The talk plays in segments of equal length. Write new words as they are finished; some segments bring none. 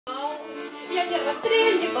Я не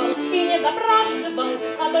расстреливал и не допрашивал,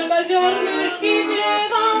 а только зернышки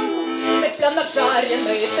клевал. Цыпленок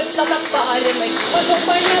жареный, цыпленок пареный, пошел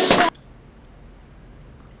понятно.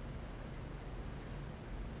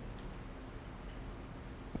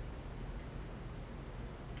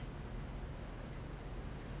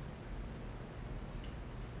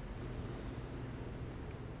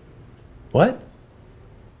 What?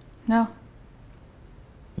 No.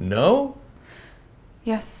 No?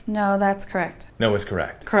 Yes, no, that's correct. No is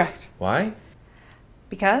correct. Correct. Why?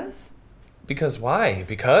 Because? Because why?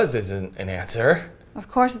 Because isn't an answer. Of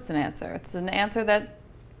course it's an answer. It's an answer that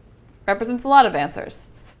represents a lot of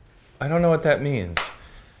answers. I don't know what that means.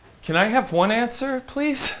 Can I have one answer,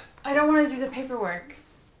 please? I don't want to do the paperwork.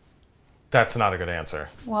 That's not a good answer.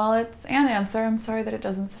 Well, it's an answer. I'm sorry that it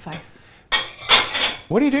doesn't suffice.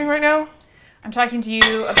 What are you doing right now? I'm talking to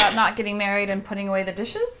you about not getting married and putting away the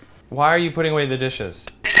dishes. Why are you putting away the dishes?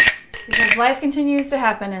 Because life continues to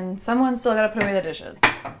happen and someone's still got to put away the dishes.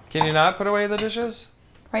 Can you not put away the dishes?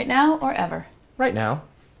 Right now or ever? Right now.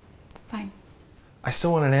 Fine. I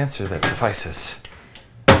still want an answer that suffices.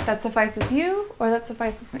 That suffices you or that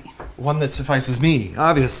suffices me? One that suffices me,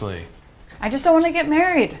 obviously. I just don't want to get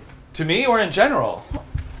married. To me or in general?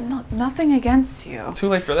 No, nothing against you. Too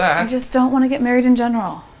late for that. I just don't want to get married in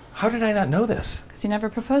general. How did I not know this? Because you never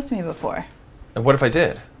proposed to me before. And what if I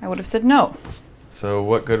did? I would have said no. So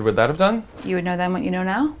what good would that have done? You would know then what you know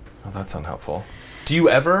now? Oh, that's unhelpful. Do you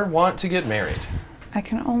ever want to get married? I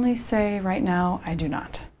can only say right now I do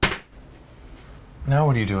not. Now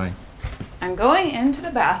what are you doing? I'm going into the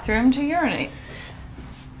bathroom to urinate.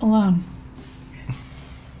 Alone.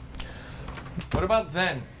 What about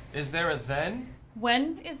then? Is there a then?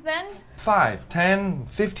 When is then? 5, 10,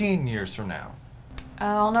 15 years from now.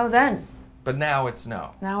 I'll know then. But now it's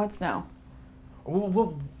no. Now it's no.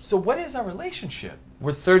 Well, so what is our relationship?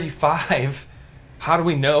 We're 35. How do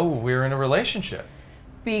we know we're in a relationship?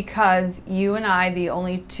 Because you and I, the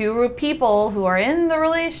only two people who are in the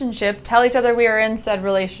relationship, tell each other we are in said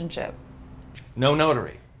relationship. No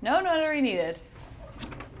notary. No notary needed.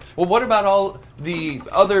 Well, what about all the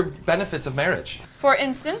other benefits of marriage? For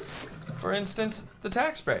instance? For instance, the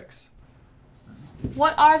tax breaks.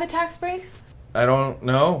 What are the tax breaks? I don't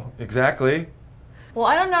know exactly. Well,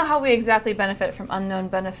 I don't know how we exactly benefit from unknown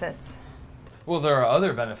benefits. Well, there are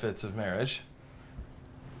other benefits of marriage.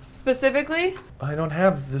 Specifically? I don't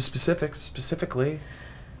have the specifics specifically.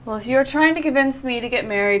 Well, if you're trying to convince me to get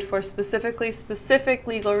married for specific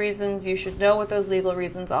legal reasons, you should know what those legal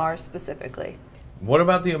reasons are specifically. What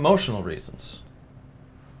about the emotional reasons?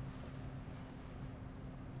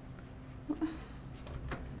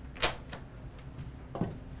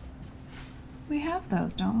 We have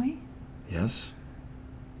those, don't we? Yes.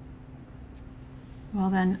 Well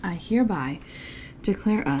then, I hereby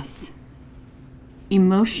declare us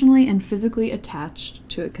emotionally and physically attached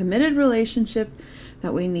to a committed relationship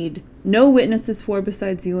that we need no witnesses for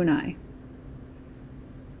besides you and I.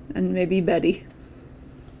 And maybe Betty.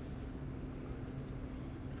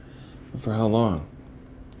 For how long?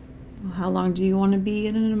 Well, how long do you want to be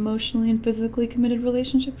in an emotionally and physically committed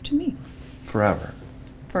relationship to me? Forever.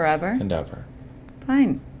 Forever? And ever.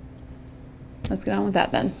 Fine. Let's get on with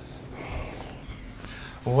that then.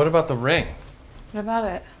 Well, what about the ring? What about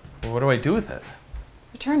it? Well, what do I do with it?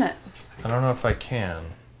 Return it. I don't know if I can.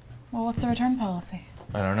 Well, what's the return policy?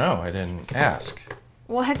 I don't know. I didn't ask.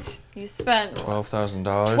 What? You spent $12,000?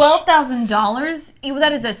 $12,000?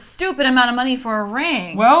 That is a stupid amount of money for a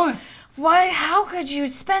ring. Well, Why? How could you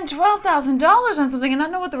spend $12,000 on something and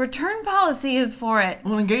not know what the return policy is for it?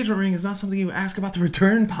 well, an engagement ring is not something you ask about the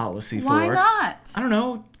return policy for. Why not? I don't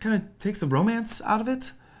know. Kind of takes the romance out of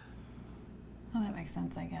it. Well, that makes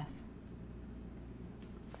sense, I guess.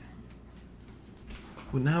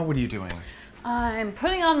 Well, now what are you doing? I'm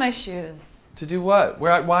putting on my shoes To do what?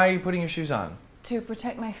 Why are you putting your shoes on? to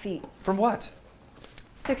protect my feet. From what?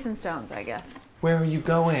 Sticks and stones, I guess. Where are you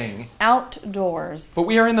going? Outdoors. But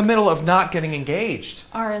we are in the middle of not getting engaged.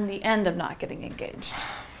 Are in the end of not getting engaged.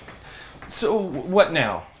 So what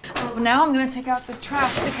now? Well, now I'm gonna take out the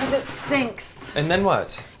trash because it stinks. And then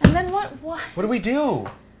what? And then what? What do we do?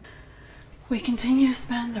 We continue to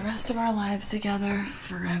spend the rest of our lives together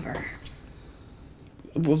forever.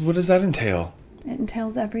 Well, what does that entail? It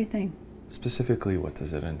entails everything. Specifically, what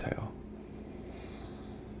does it entail?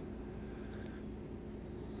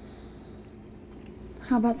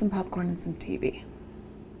 How about some popcorn and some TV?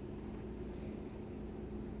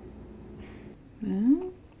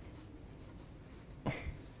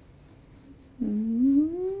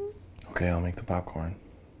 Okay, I'll make the popcorn.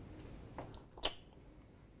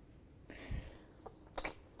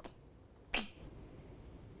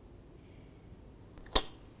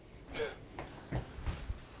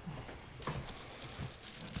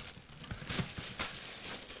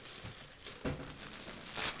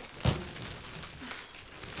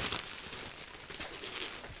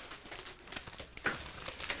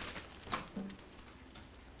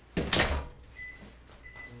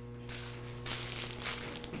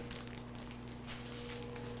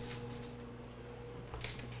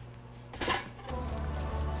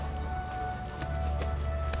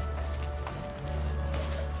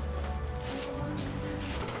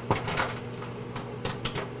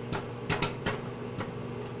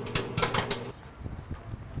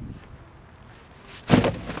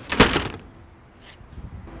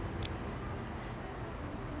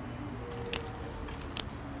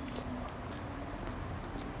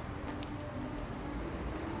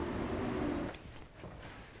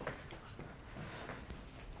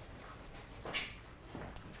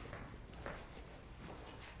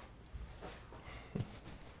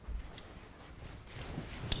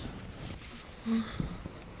 Его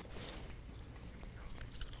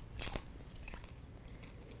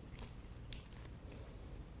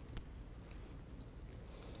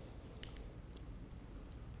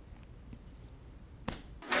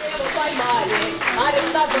поймали,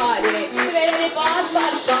 арестовали, велели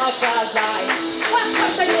паспорт показать.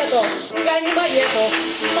 Паспорта нету, гони монету,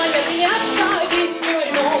 монеты не оставить в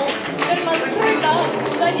тюрьму. Тюрьма закрыта,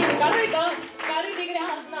 садись в корыто.